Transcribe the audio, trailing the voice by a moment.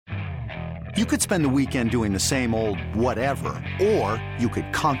You could spend the weekend doing the same old whatever, or you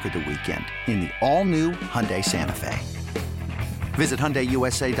could conquer the weekend in the all-new Hyundai Santa Fe. Visit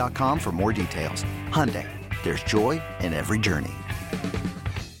HyundaiUSA.com for more details. Hyundai, there's joy in every journey.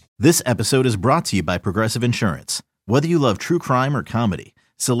 This episode is brought to you by Progressive Insurance. Whether you love true crime or comedy,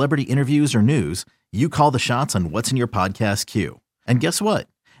 celebrity interviews or news, you call the shots on what's in your podcast queue. And guess what?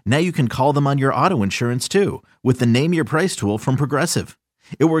 Now you can call them on your auto insurance too with the Name Your Price tool from Progressive.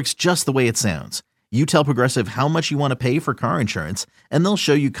 It works just the way it sounds. You tell Progressive how much you want to pay for car insurance, and they'll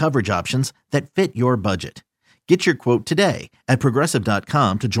show you coverage options that fit your budget. Get your quote today at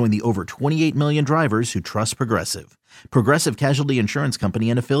Progressive.com to join the over 28 million drivers who trust Progressive. Progressive Casualty Insurance Company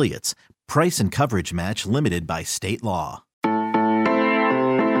and Affiliates. Price and coverage match limited by state law.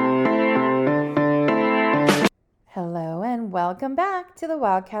 Hello and welcome back to the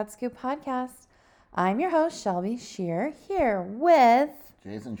Wildcat Scoop podcast. I'm your host, Shelby Shear, here with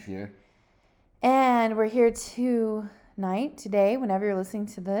Jason Shear. And we're here today, whenever you're listening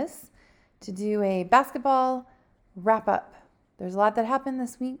to this, to do a basketball wrap-up. There's a lot that happened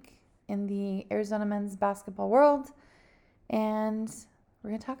this week in the Arizona men's basketball world, and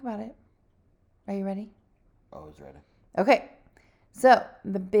we're going to talk about it. Are you ready? Always ready. Okay, so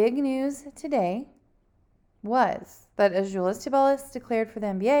the big news today was that Azuolas Tubelis declared for the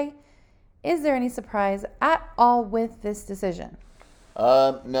NBA. Is there any surprise at all with this decision?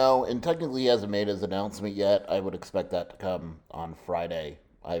 No, and technically he hasn't made his announcement yet. I would expect that to come on Friday.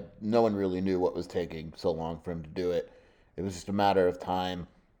 No one really knew what was taking so long for him to do it. It was just a matter of time.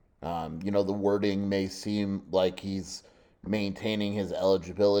 The wording may seem like he's maintaining his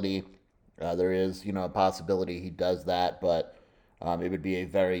eligibility. There is, a possibility he does that, but it would be a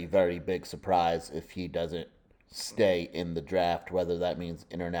very, very big surprise if he doesn't stay in the draft, whether that means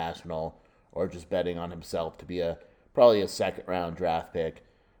international or just betting on himself to be probably a second-round draft pick.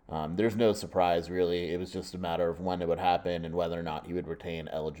 There's no surprise, really. It was just a matter of when it would happen and whether or not he would retain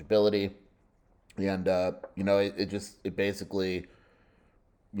eligibility. And, it basically,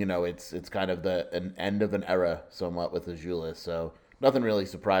 it's kind of an end of an era somewhat with Azuolas. So nothing really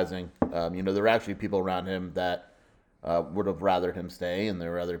surprising. There were actually people around him that would have rathered him stay, and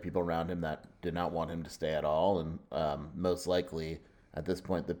there were other people around him that did not want him to stay at all. And most likely, at this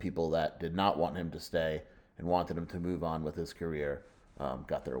point, the people that did not want him to stay and wanted him to move on with his career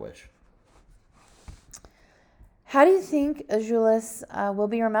got their wish. How do you think Azuolas will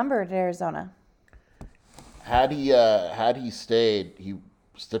be remembered at Arizona? Had he stayed, he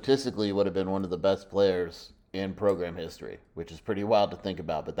statistically would have been one of the best players in program history, which is pretty wild to think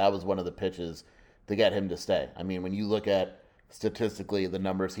about. But that was one of the pitches to get him to stay. I mean, when you look at statistically the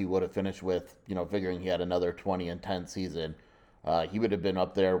numbers he would have finished with, figuring he had another 20-10 season, he would have been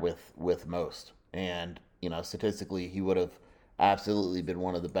up there with most. And, statistically, he would have absolutely been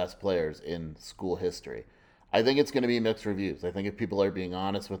one of the best players in school history. I think it's going to be mixed reviews. I think if people are being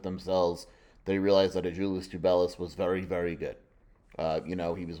honest with themselves, they realize that Azuolas Tubelis was very, very good. He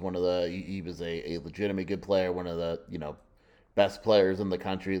was he was a legitimate good player, one of the, best players in the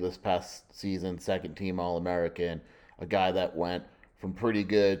country this past season, second team All-American, a guy that went from pretty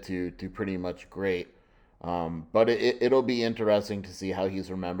good to pretty much great. But it'll be interesting to see how he's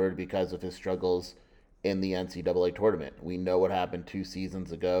remembered because of his struggles in the NCAA tournament. We know what happened 2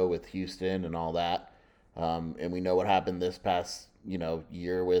 seasons ago with Houston and all that. And we know what happened this past,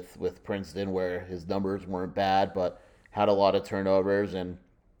 year with Princeton, where his numbers weren't bad, but had a lot of turnovers and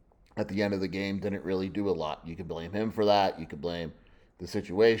at the end of the game didn't really do a lot. You could blame him for that. You could blame the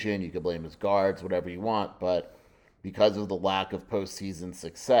situation. You could blame his guards, whatever you want. But because of the lack of postseason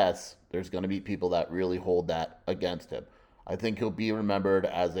success, there's going to be people that really hold that against him. I think he'll be remembered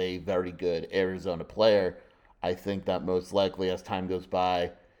as a very good Arizona player. I think that most likely as time goes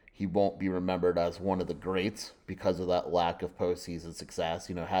by, he won't be remembered as one of the greats because of that lack of postseason success.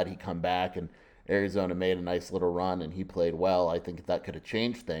 Had he come back and Arizona made a nice little run and he played well, I think that could have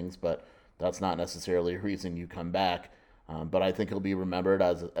changed things, but that's not necessarily a reason you come back. But I think he'll be remembered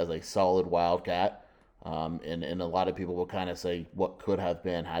as a solid Wildcat. And a lot of people will kind of say what could have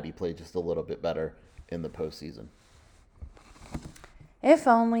been had he played just a little bit better in the postseason. If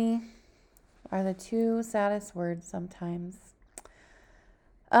only are the two saddest words sometimes.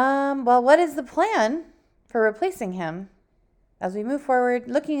 Well, what is the plan for replacing him as we move forward,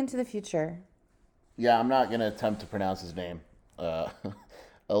 looking into the future? Yeah, I'm not going to attempt to pronounce his name.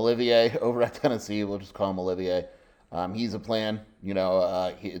 Olivier over at Tennessee, we'll just call him Olivier. He's a plan.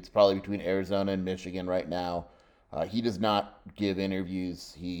 It's probably between Arizona and Michigan right now. He does not give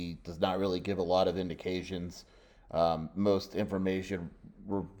interviews. He does not really give a lot of indications. Most information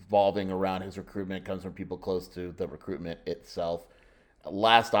revolving around his recruitment comes from people close to the recruitment itself.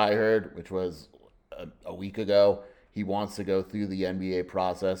 last I heard, which was a week ago, he wants to go through the NBA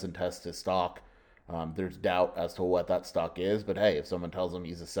process and test his stock. There's doubt as to what that stock is, but hey, if someone tells him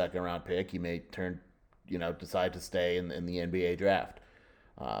he's a second-round pick, he may decide to stay in the NBA draft.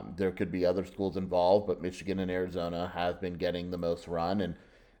 There could be other schools involved, but Michigan and Arizona have been getting the most run. And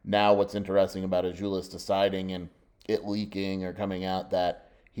now what's interesting about Azuolas deciding and it leaking or coming out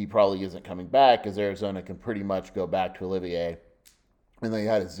that he probably isn't coming back is Arizona can pretty much go back to Olivier. And they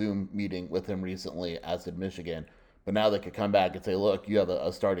had a Zoom meeting with him recently, as did Michigan. But now they could come back and say, look, you have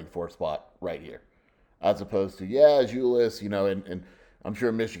a starting 4 spot right here. As opposed to, Azuolas, and I'm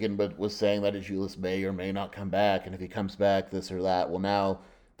sure Michigan was saying that Azuolas may or may not come back. And if he comes back, this or that. Well, now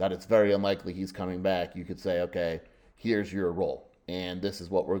that it's very unlikely he's coming back, you could say, okay, here's your role. And this is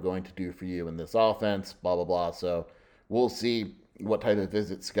what we're going to do for you in this offense, blah, blah, blah. So we'll see what type of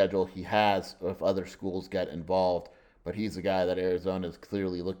visit schedule he has if other schools get involved. But he's a guy that Arizona is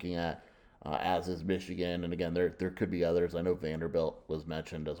clearly looking at, as is Michigan. And again, there could be others. I know Vanderbilt was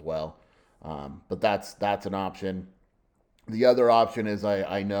mentioned as well. But that's an option. The other option is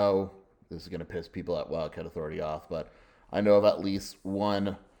I know this is going to piss people at Wildcat Authority off, but I know of at least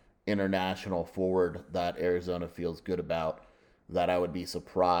one international forward that Arizona feels good about that I would be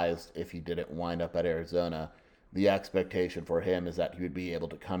surprised if he didn't wind up at Arizona. The expectation for him is that he would be able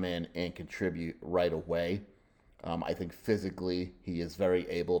to come in and contribute right away. I think physically he is very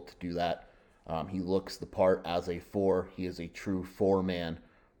able to do that. He looks the part as a 4. He is a true 4-man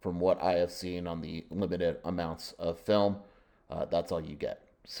from what I have seen on the limited amounts of film. That's all you get.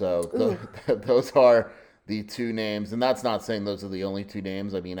 So those are the 2 names. And that's not saying those are the only 2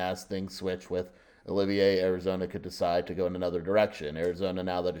 names. I mean, as things switch with Olivier, Arizona could decide to go in another direction. Arizona,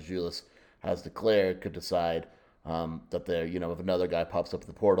 now that Azuolas has declared, could decide that they're, if another guy pops up at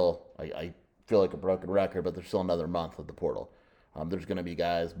the portal, I feel like a broken record, but there's still another month of the portal. There's going to be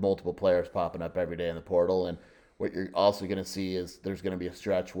multiple players popping up every day in the portal. And what you're also going to see is there's going to be a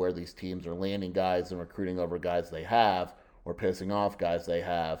stretch where these teams are landing guys and recruiting over guys they have or pissing off guys they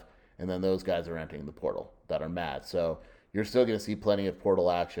have. And then those guys are entering the portal that are mad. So you're still going to see plenty of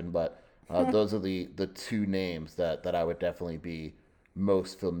portal action, but those are the 2 names that I would definitely be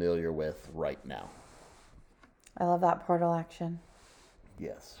most familiar with right now. I love that portal action.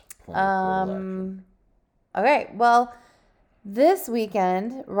 Yes. Plenty of portal action. Okay, well, this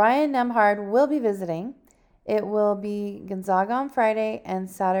weekend, Ryan Nembhard will be visiting. It will be Gonzaga on Friday and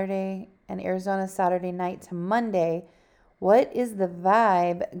Saturday, and Arizona Saturday night to Monday. What is the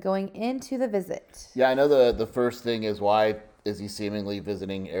vibe going into the visit? Yeah, I know the first thing is why is he seemingly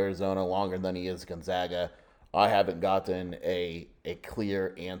visiting Arizona longer than he is Gonzaga. I haven't gotten a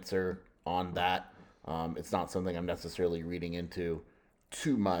clear answer on that. It's not something I'm necessarily reading into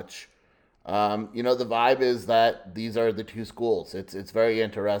too much. The vibe is that these are the 2 schools. It's very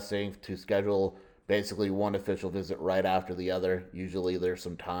interesting to schedule basically one official visit right after the other. Usually there's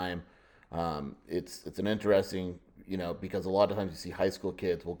some time. It's an interesting, because a lot of times you see high school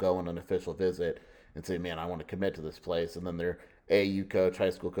kids will go on an official visit and say, man, I want to commit to this place. And then their AAU coach, high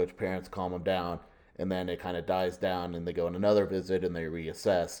school coach, parents calm them down. And then it kind of dies down and they go on another visit and they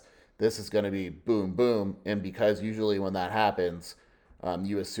reassess. This is going to be boom, boom. And because usually when that happens,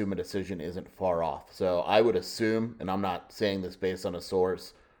 you assume a decision isn't far off. So I would assume, and I'm not saying this based on a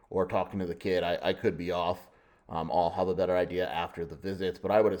source or talking to the kid, I could be off. I'll have a better idea after the visits,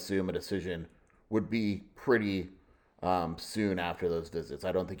 but I would assume a decision would be pretty soon after those visits.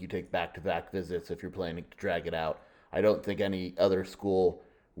 I don't think you take back-to-back visits if you're planning to drag it out. I don't think any other school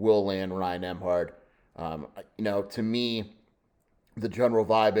will land Ryan Nembhard. To me, the general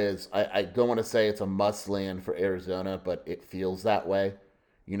vibe is, I don't want to say it's a must land for Arizona, but it feels that way.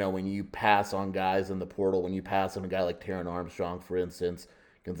 When you pass on guys in the portal, when you pass on a guy like Taron Armstrong, for instance,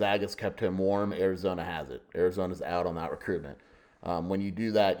 Gonzaga's kept him warm. Arizona has it. Arizona's out on that recruitment. When you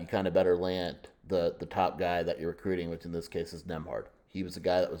do that, you kind of better land the top guy that you're recruiting, which in this case is Nembhard. He was the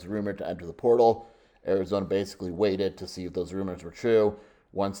guy that was rumored to enter the portal. Arizona basically waited to see if those rumors were true.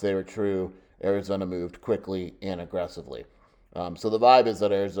 Once they were true, Arizona moved quickly and aggressively. So the vibe is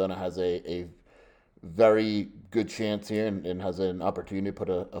that Arizona has a very good chance here and has an opportunity to put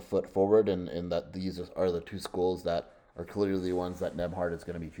a foot forward, and that these are the 2 schools that are clearly the ones that Nembhard is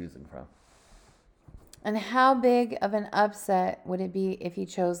going to be choosing from. And how big of an upset would it be if he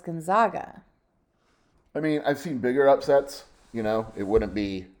chose Gonzaga? I mean, I've seen bigger upsets. It wouldn't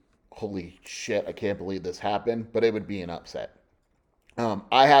be, holy shit, I can't believe this happened, but it would be an upset.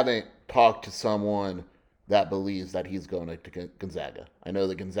 I haven't talked to someone that believes that he's going to Gonzaga. I know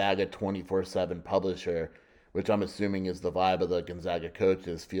the Gonzaga 24/7 publisher, which I'm assuming is the vibe of the Gonzaga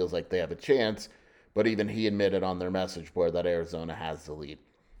coaches, feels like they have a chance. But even he admitted on their message board that Arizona has the lead.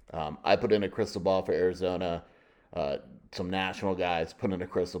 I put in a crystal ball for Arizona. Some national guys put in a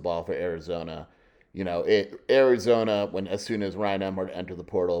crystal ball for Arizona. Arizona, as soon as Ryan Nembhard entered the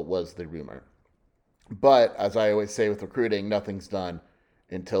portal, was the rumor. But as I always say with recruiting, nothing's done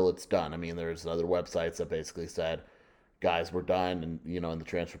until it's done. I mean, there's other websites that basically said guys were done and, in the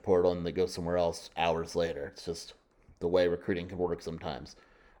transfer portal, and they go somewhere else hours later. It's just the way recruiting can work sometimes.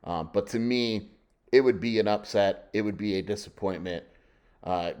 But to me, it would be an upset. It would be a disappointment.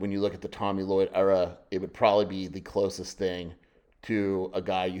 When you look at the Tommy Lloyd era, it would probably be the closest thing to a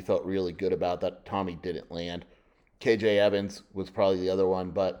guy you felt really good about that Tommy didn't land. KJ Evans was probably the other one,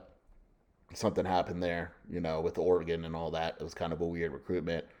 but something happened there, with Oregon and all that. It was kind of a weird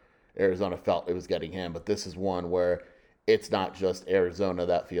recruitment. Arizona felt it was getting him, but this is one where it's not just Arizona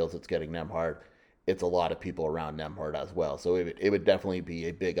that feels it's getting Nembhard. It's a lot of people around Nembhard as well. So it would definitely be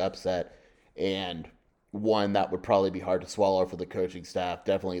a big upset, and one that would probably be hard to swallow for the coaching staff,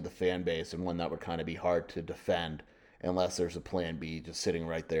 definitely the fan base, and one that would kind of be hard to defend unless there's a plan B just sitting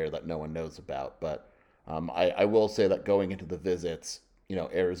right there that no one knows about. But I will say that going into the visits,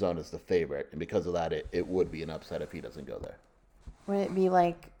 Arizona's the favorite, and because of that, it would be an upset if he doesn't go there. Would it be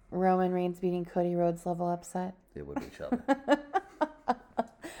like Roman Reigns beating Cody Rhodes level upset? It would be Shelby.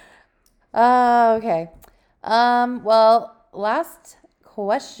 Okay. Well, last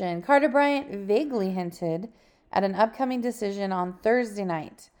question. Carter Bryant vaguely hinted at an upcoming decision on Thursday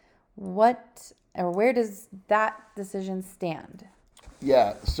night. Where does that decision stand?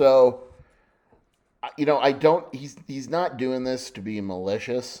 Yeah, so he's not doing this to be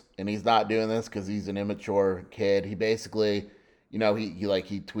malicious, and he's not doing this because he's an immature kid. He basically, he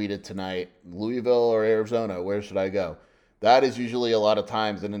tweeted tonight, Louisville or Arizona, where should I go? That is usually a lot of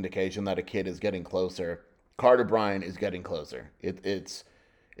times an indication that a kid is getting closer. Carter Bryant is getting closer. It's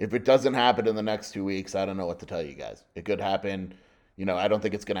if it doesn't happen in the next 2 weeks, I don't know what to tell you guys. It could happen. I don't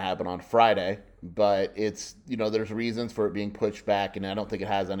think it's going to happen on Friday, but it's, there's reasons for it being pushed back, and I don't think it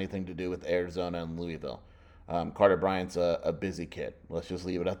has anything to do with Arizona and Louisville. Carter Bryant's a busy kid. Let's just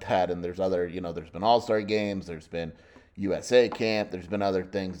leave it at that. And there's other, there's been All-Star games, there's been USA camp, there's been other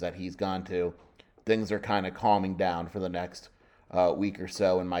things that he's gone to. Things are kind of calming down for the next week or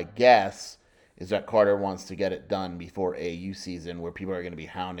so, and my guess is that Carter wants to get it done before AU season, where people are going to be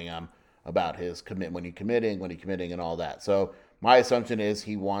hounding him about his when he's committing, and all that. So my assumption is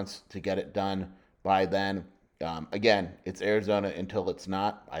he wants to get it done by then. Again, it's Arizona until it's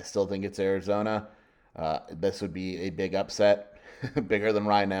not. I still think it's Arizona. This would be a big upset, bigger than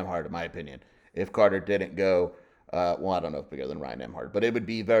Ryan Nembhard, in my opinion. If Carter didn't go, I don't know if bigger than Ryan Nembhard, but it would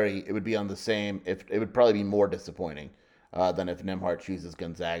be on the same. It would probably be more disappointing than if Nembhard chooses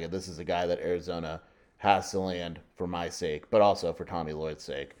Gonzaga. This is a guy that Arizona has to land for my sake, but also for Tommy Lloyd's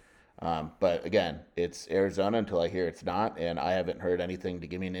sake. But again, it's Arizona until I hear it's not, and I haven't heard anything to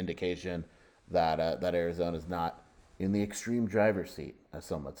give me an indication that Arizona's not in the extreme driver's seat, as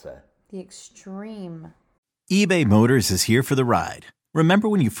some would say. The extreme. eBay Motors is here for the ride. Remember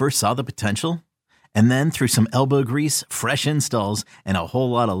when you first saw the potential? And then through some elbow grease, fresh installs, and a whole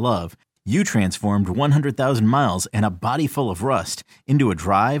lot of love, you transformed 100,000 miles and a body full of rust into a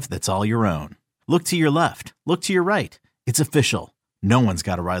drive that's all your own. Look to your left. Look to your right. It's official. No one's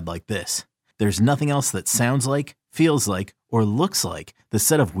got a ride like this. There's nothing else that sounds like, feels like, or looks like the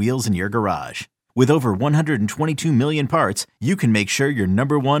set of wheels in your garage. With over 122 million parts, you can make sure your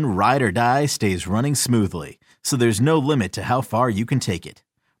number one ride or die stays running smoothly, so there's no limit to how far you can take it.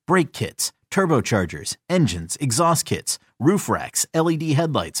 Brake kits, turbochargers, engines, exhaust kits, roof racks, LED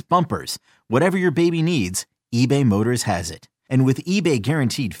headlights, bumpers, whatever your baby needs, eBay Motors has it. And with eBay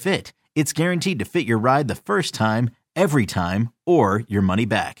Guaranteed Fit, it's guaranteed to fit your ride the first time, every time, or your money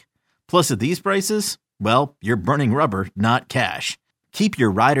back. Plus, at these prices, well, you're burning rubber, not cash. Keep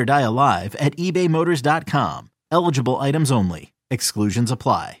your ride or die alive at ebaymotors.com. Eligible items only. Exclusions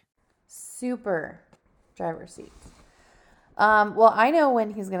apply. Super driver's seat. Well, I know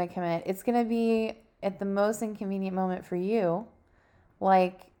when he's going to commit. It's going to be at the most inconvenient moment for you.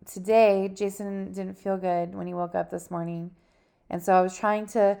 Like today, Jason didn't feel good when he woke up this morning. And so I was trying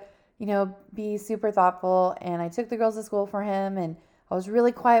to, be super thoughtful. And I took the girls to school for him. And I was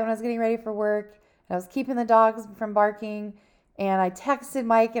really quiet when I was getting ready for work. And I was keeping the dogs from barking. And I texted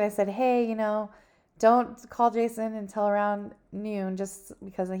Mike and I said, hey, don't call Jason until around noon just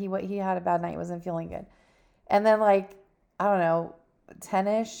because he had a bad night, wasn't feeling good. And then I don't know,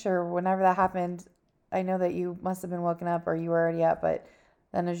 10-ish or whenever that happened, I know that you must have been woken up or you were already up, but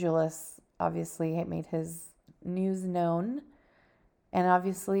then Azulis obviously made his news known. And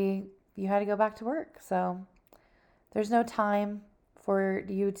obviously you had to go back to work. So there's no time for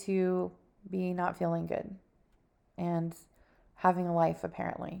you to be not feeling good and having a life,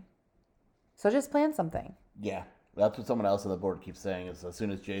 apparently. So just plan something. Yeah, that's what someone else on the board keeps saying, is as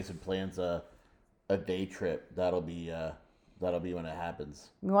soon as Jason plans a day trip, that'll be when it happens.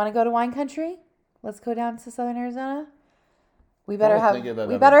 We want to go to wine country? Let's go down to Southern Arizona. We trying better to think have if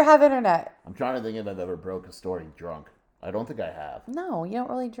I've better have internet. I'm trying to think if I've ever broke a story drunk. I don't think I have. No, you don't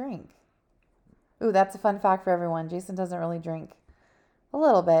really drink. Ooh, that's a fun fact for everyone. Jason doesn't really drink. A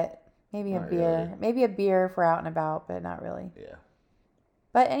little bit. Maybe Not a beer. really. Maybe a beer if we're out and about, but not really. Yeah.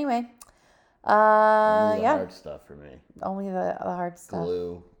 But anyway. Only the Yeah. hard stuff for me. Only the hard stuff.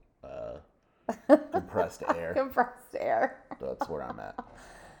 Glue, compressed air. Compressed air. That's where I'm at.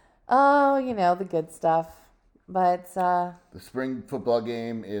 Oh, the good stuff. But The spring football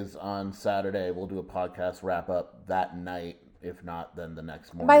game is on Saturday. We'll do a podcast wrap up that night. If not, then the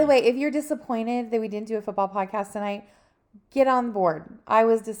next morning. by the way, if you're disappointed that we didn't do a football podcast tonight, get on board. I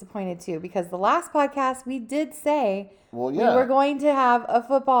was disappointed too, because the last podcast we did say well, we yeah, were going to have a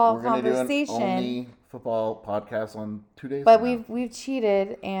football we're gonna conversation. do an only football podcast on 2 days. But from now. we've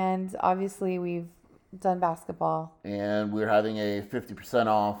cheated, and obviously we've done basketball. And we're having a 50%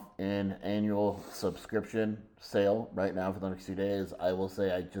 off in annual subscription sale right now for the next 2 days. I will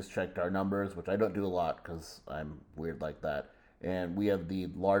say I just checked our numbers, which I don't do a lot because I'm weird like that. And we have the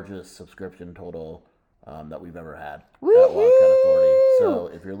largest subscription total that we've ever had at Wildcat Authority.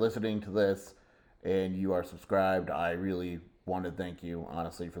 So if you're listening to this and you are subscribed, I really want to thank you,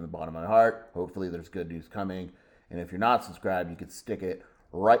 honestly, from the bottom of my heart. Hopefully there's good news coming. And if you're not subscribed, you could stick it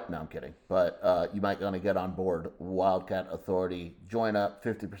right now. I'm kidding. But you might want to get on board Wildcat Authority. Join up,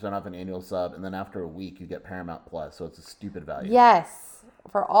 50% off an annual sub. And then after a week, you get Paramount Plus. So it's a stupid value. Yes,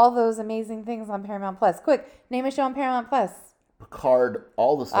 for all those amazing things on Paramount Plus. Quick, name a show on Paramount Plus. Picard,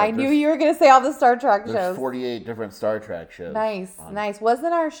 all the stuff. I knew you were going to say all the Star Trek There's shows. 48 different Star Trek shows. Nice.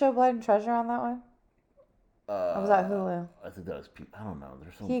 Wasn't our show Blood and Treasure on that one? Or was that Hulu? I think that was, I don't know.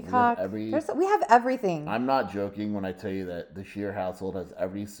 There's some, Peacock. we have We have everything. I'm not joking when I tell you that the Shear household has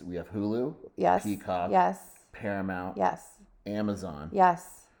we have Hulu, Yes. Peacock, Yes. Paramount, Yes. Amazon,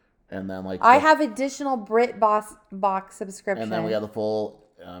 Yes. and then I have additional BritBox subscription. and then we have the full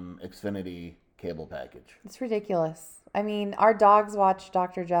Xfinity cable package. It's ridiculous. I mean, our dogs watch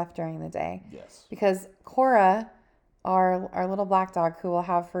Dr. Jeff during the day. Yes. Because Cora, our little black dog, who we'll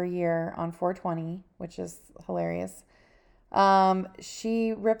have for a year on 420, which is hilarious,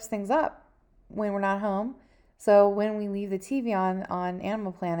 she rips things up when we're not home. So when we leave the TV on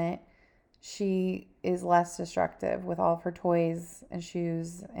Animal Planet, she is less destructive with all of her toys and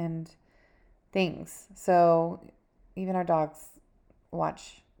shoes and things. So even our dogs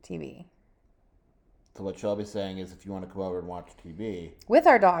watch TV. So what Shelby's saying is, if you want to come over and watch TV with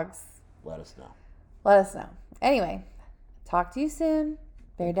our dogs, let us know. Let us know. Anyway, talk to you soon.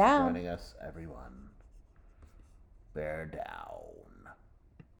 Bear down. Joining us, everyone. Bear down.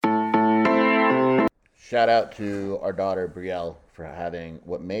 Shout out to our daughter Brielle for having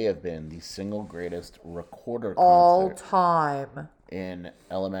what may have been the single greatest recorder All concert time. in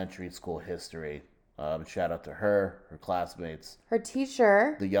elementary school history. Shout out to her classmates, Her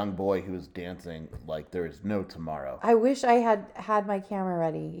teacher. the young boy who was dancing like there is no tomorrow. I wish I had my camera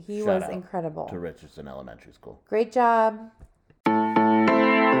ready. He Shout was out incredible. to Richardson Elementary School. Great job.